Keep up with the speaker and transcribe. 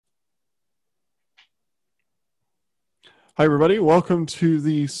Hi, everybody. Welcome to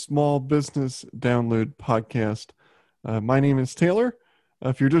the Small Business Download Podcast. My name is Taylor.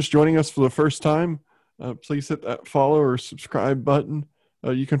 If you're just joining us for the first time, please hit that follow or subscribe button.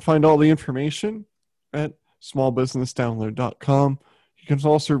 You can find all the information at smallbusinessdownload.com. You can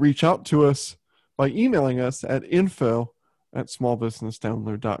also reach out to us by emailing us at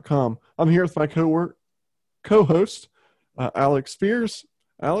info@smallbusinessdownload.com. I'm here with my co-host, Alex Spears.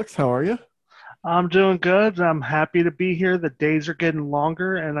 Alex, how are you? I'm doing good. I'm happy to be here. The days are getting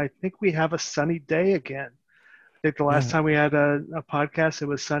longer, and I think we have a sunny day again. I think the last Yeah, time we had a podcast, it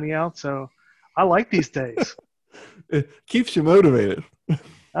was sunny out. So I like these days. it keeps you motivated.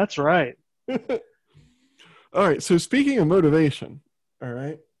 That's right. All right. So speaking of motivation, all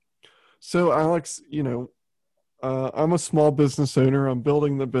right. So Alex, I'm a small business owner. I'm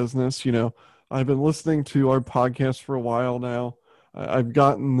building the business. I've been listening to our podcast for a while now. I've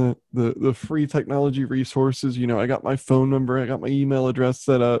gotten the free technology resources. I got my phone number. I got my email address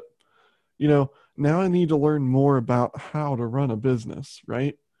set up. Now I need to learn more about how to run a business,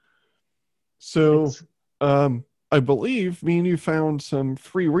 right? So, It's I believe me and you found some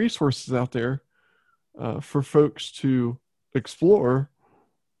free resources out there for folks to explore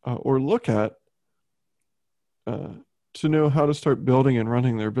or look at uh, to know how to start building and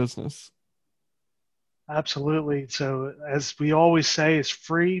running their business. absolutely. So as we always say, it's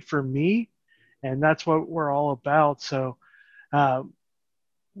free for me, and that's what we're all about. So uh,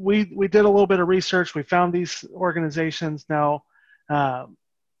 we did a little bit of research. We found these organizations now. Uh,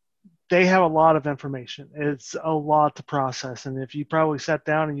 they have a lot of information. It's a lot to process, and if you probably sat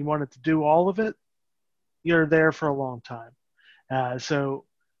down and you wanted to do all of it, you're there for a long time. So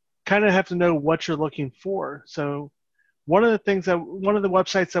kind of have to know what you're looking for. So one of the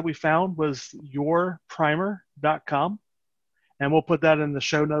websites that we found was yourprimer.com, and we'll put that in the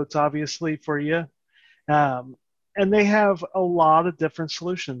show notes, obviously, for you. Um, and they have a lot of different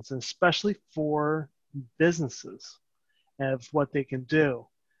solutions, especially for businesses of what they can do.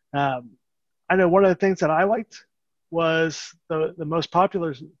 Um, I know one of the things that I liked was the most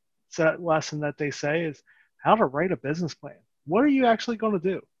popular lesson that they say is how to write a business plan. What are you actually going to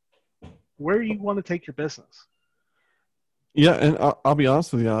do? Where do you want to take your business? Yeah, and I'll be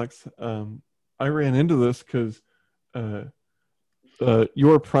honest with you, Alex. I ran into this because uh,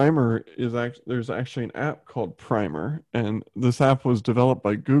 your Primer is actually there's actually an app called Primer, and this app was developed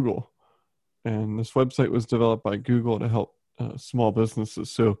by Google, and this website was developed by Google to help small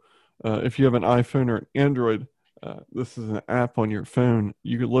businesses. So, if you have an iPhone or an Android, this is an app on your phone.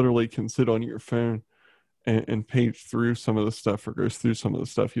 You could literally can sit on your phone and page through some of the stuff or goes through some of the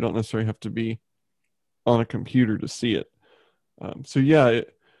stuff. You don't necessarily have to be on a computer to see it. So yeah,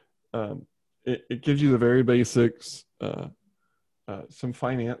 um, it gives you the very basics, some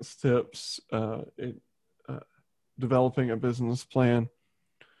finance tips, uh, developing a business plan.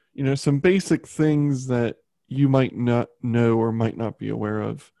 Some basic things that you might not know or might not be aware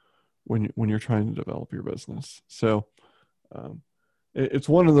of when you're trying to develop your business. So um, it's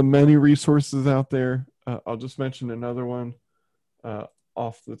one of the many resources out there. I'll just mention another one uh,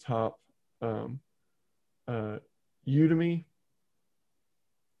 off the top. Um, uh, Udemy.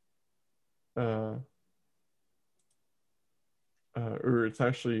 Uh, or it's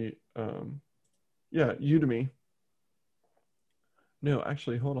actually yeah, Udemy. No,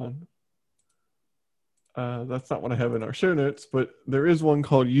 actually, hold on. That's not what I have in our show notes, but there is one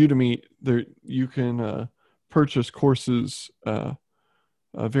called Udemy. There you can purchase courses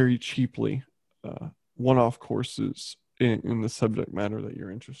very cheaply, one-off courses in the subject matter that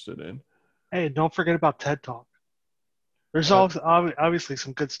you're interested in. Hey, don't forget about TED Talk. There's Uh, also obviously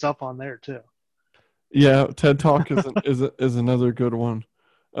some good stuff on there too. yeah, TED Talk is another good one.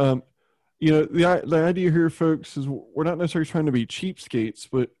 Um, the idea here, folks, is we're not necessarily trying to be cheapskates,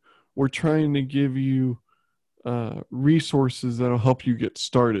 but we're trying to give you resources that'll help you get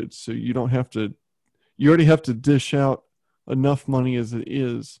started. So you don't have to. You already have to dish out enough money as it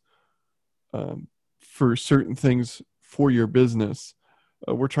is for certain things for your business.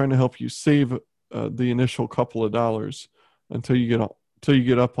 We're trying to help you save the initial couple of dollars until you get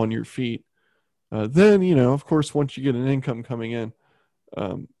up on your feet. Then of course, once you get an income coming in,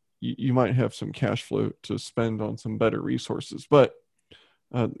 you might have some cash flow to spend on some better resources. But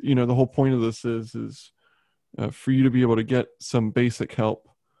the whole point of this is for you to be able to get some basic help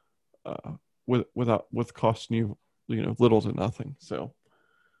with costing you little to nothing. So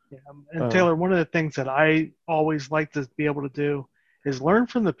Yeah. And uh, Taylor, one of the things that I always like to be able to do is learn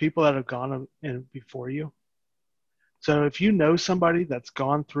from the people that have gone in before you. So if you know somebody that's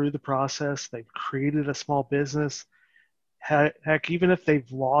gone through the process, they've created a small business, heck, even if they've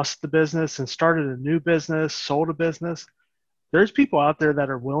lost the business and started a new business, sold a business, There's people out there that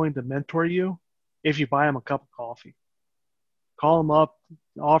are willing to mentor you if you buy them a cup of coffee. Call them up,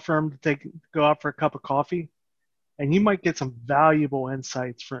 offer them to go out for a cup of coffee, and you might get some valuable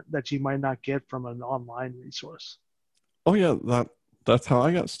insights that you might not get from an online resource. Oh yeah, that's how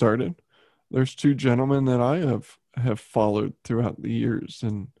I got started. There's two gentlemen that I have followed throughout the years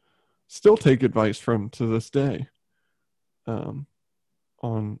and still take advice from to this day, um,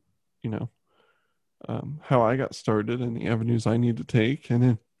 on you know how I got started and the avenues I need to take. And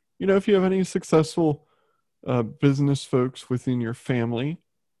then, if you have any successful business folks within your family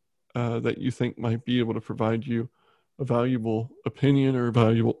that you think might be able to provide you a valuable opinion or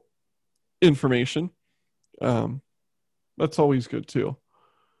valuable information, um, that's always good too.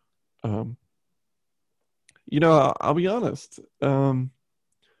 Um, I'll be honest.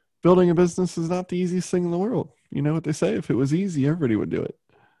 Building a business is not the easiest thing in the world. You know what they say? If it was easy, everybody would do it.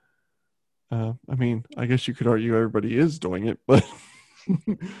 I mean, I guess you could argue everybody is doing it, but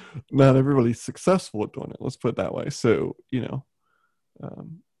not everybody's successful at doing it. Let's put it that way. So,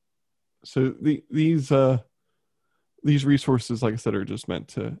 um, these resources, like I said, are just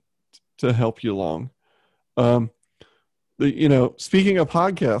meant to help you along. Speaking of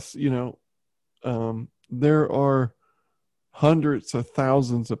podcasts, there are hundreds of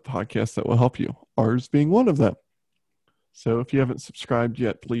thousands of podcasts that will help you. Ours being one of them. So if you haven't subscribed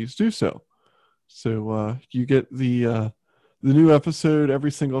yet, please do so. So you get the new episode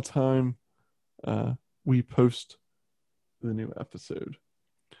every single time we post the new episode.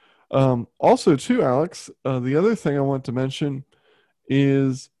 Also, too, Alex, the other thing I want to mention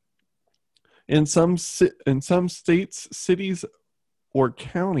is in some states, cities, or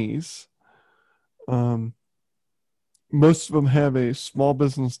counties, most of them have a small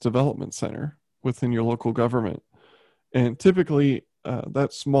business development center within your local government. And typically,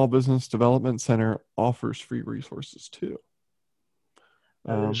 that small business development center offers free resources too.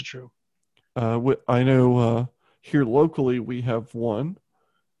 That is true. I know here locally we have one,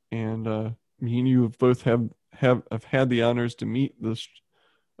 and me and you have both have had the honors to meet this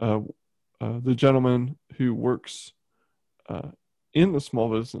the gentleman who works in the small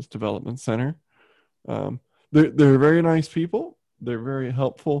business development center. They're very nice people. They're very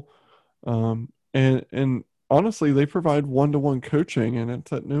helpful, and honestly, they provide one-to-one coaching, and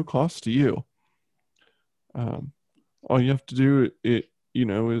it's at no cost to you. All you have to do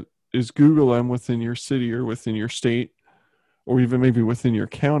is Google them within your city or within your state, or even maybe within your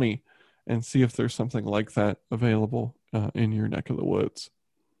county, and see if there's something like that available in your neck of the woods.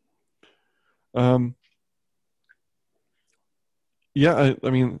 Yeah,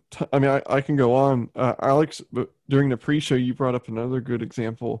 I can go on. Alex, but during the pre-show, you brought up another good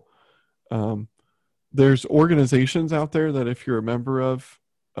example. There's organizations out there that if you're a member of,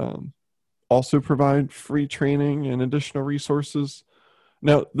 also provide free training and additional resources.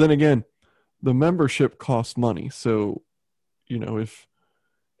 Now, then again, the membership costs money. So, if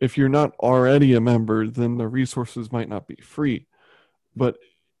you're not already a member, then the resources might not be free. But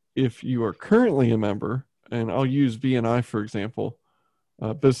if you are currently a member, and I'll use BNI for example,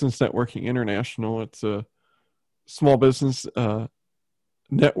 Business Networking International, it's a small business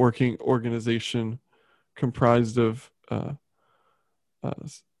networking organization comprised of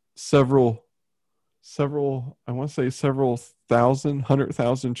several, I want to say several thousand,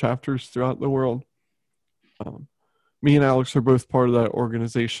 100,000 chapters throughout the world. Me and Alex are both part of that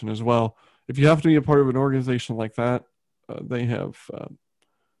organization as well. If you have to be a part of an organization like that, they have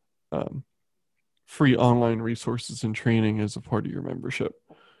free online resources and training as a part of your membership.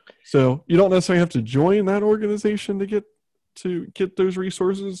 So you don't necessarily have to join that organization to get those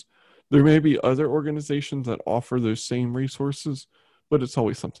resources. There may be other organizations that offer those same resources, but it's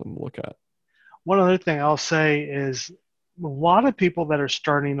always something to look at. One other thing I'll say is a lot of people that are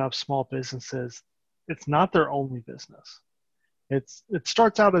starting up small businesses, it's not their only business. It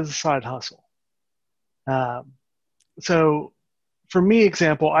starts out as a side hustle. So for me,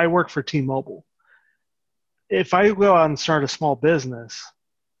 example, I work for T-Mobile. If I go out and start a small business,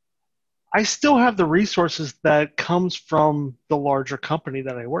 I still have the resources that comes from the larger company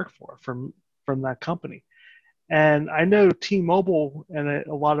that I work for, from that company. And I know T-Mobile and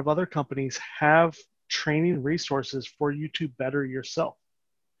a lot of other companies have training resources for you to better yourself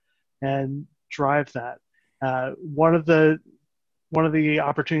and drive that. One of the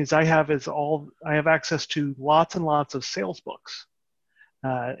opportunities I have is I have access to lots and lots of sales books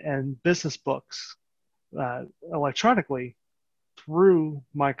and business books electronically through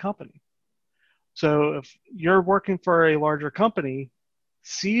my company. So if you're working for a larger company,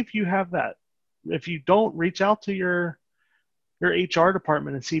 see if you have that. If you don't, reach out to your HR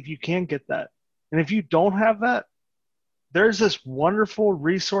department and see if you can get that. And if you don't have that, there's this wonderful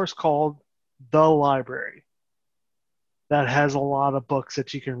resource called The Library that has a lot of books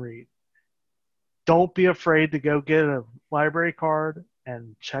that you can read. Don't be afraid to go get a library card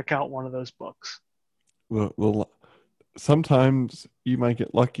and check out one of those books. The sometimes you might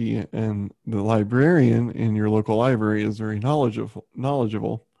get lucky, and the librarian in your local library is very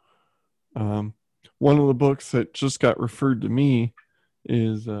knowledgeable. One of the books that just got referred to me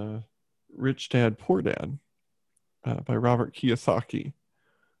is Rich Dad Poor Dad by Robert Kiyosaki.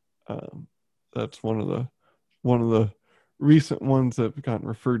 That's one of the recent ones that have gotten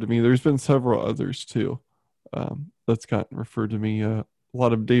referred to me. There's been several others too that's gotten referred to me. A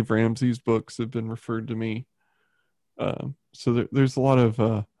lot of Dave Ramsey's books have been referred to me. So there's a lot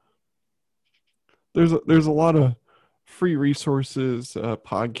of there's a lot of free resources,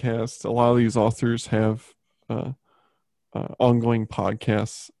 podcasts. A lot of these authors have ongoing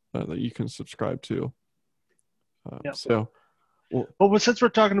podcasts that you can subscribe to. Yep. So, well, since we're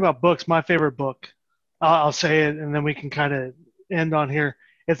talking about books, my favorite book, I'll say it, and then we can kind of end on here.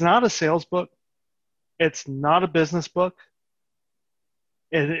 It's not a sales book. It's not a business book.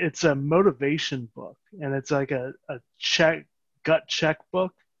 It's a motivation book, and it's like a gut check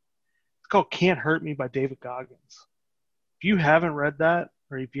book. It's called Can't Hurt Me by David Goggins. If you haven't read that,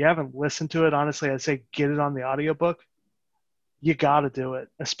 or if you haven't listened to it, honestly, I'd say get it on the audiobook. You got to do it,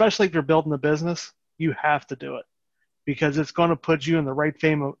 especially if you're building a business. You have to do it because it's going to put you in the right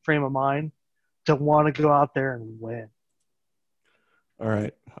frame of mind to want to go out there and win. All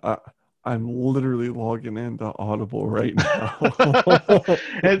right. I'm literally logging into Audible right now.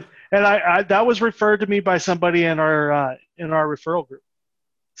 and I that was referred to me by somebody in our referral group.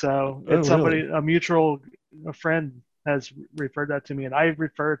 So it's somebody, really? A mutual friend has referred that to me, and I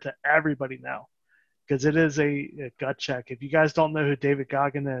refer to everybody now because it is a gut check. If you guys don't know who David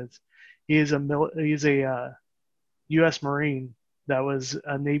Goggins is, he's a U.S. Marine that was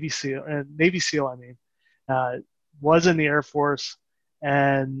a Navy SEAL. Was in the Air Force,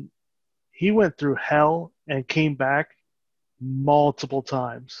 and he went through hell and came back multiple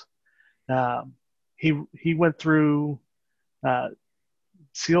times. He went through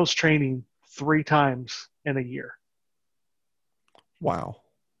SEALs training 3 times in a year. Wow.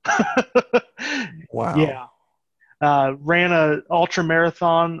 Wow. Yeah. Ran a ultra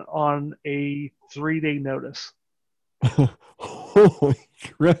marathon on a 3-day notice. Holy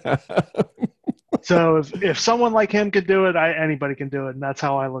crap. So if someone like him could do it, anybody can do it, and that's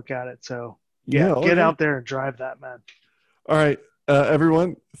how I look at it. So yeah, get out there and drive that, man. All right,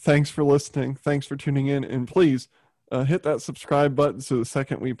 everyone, thanks for listening. Thanks for tuning in, and please hit that subscribe button so the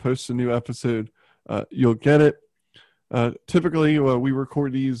second we post a new episode, you'll get it. Typically, we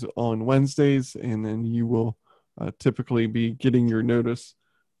record these on Wednesdays, and then you will typically be getting your notice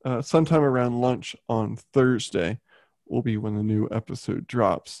sometime around lunch on Thursday will be when the new episode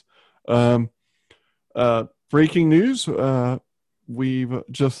drops. Breaking news, we've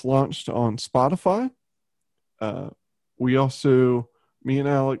just launched on Spotify. We also, me and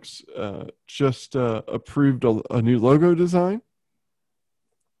Alex, just approved a new logo design.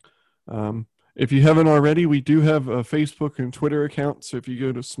 If you haven't already, we do have a Facebook and Twitter account. So if you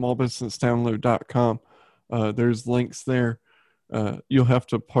go to smallbusinessdownload.com, there's links there. You'll have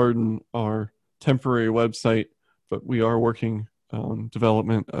to pardon our temporary website, but we are working on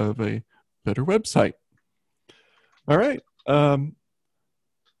development of a better website. All right.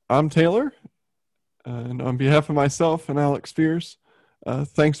 I'm Taylor, and on behalf of myself and Alex Spears,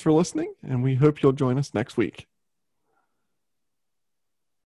 thanks for listening, and we hope you'll join us next week.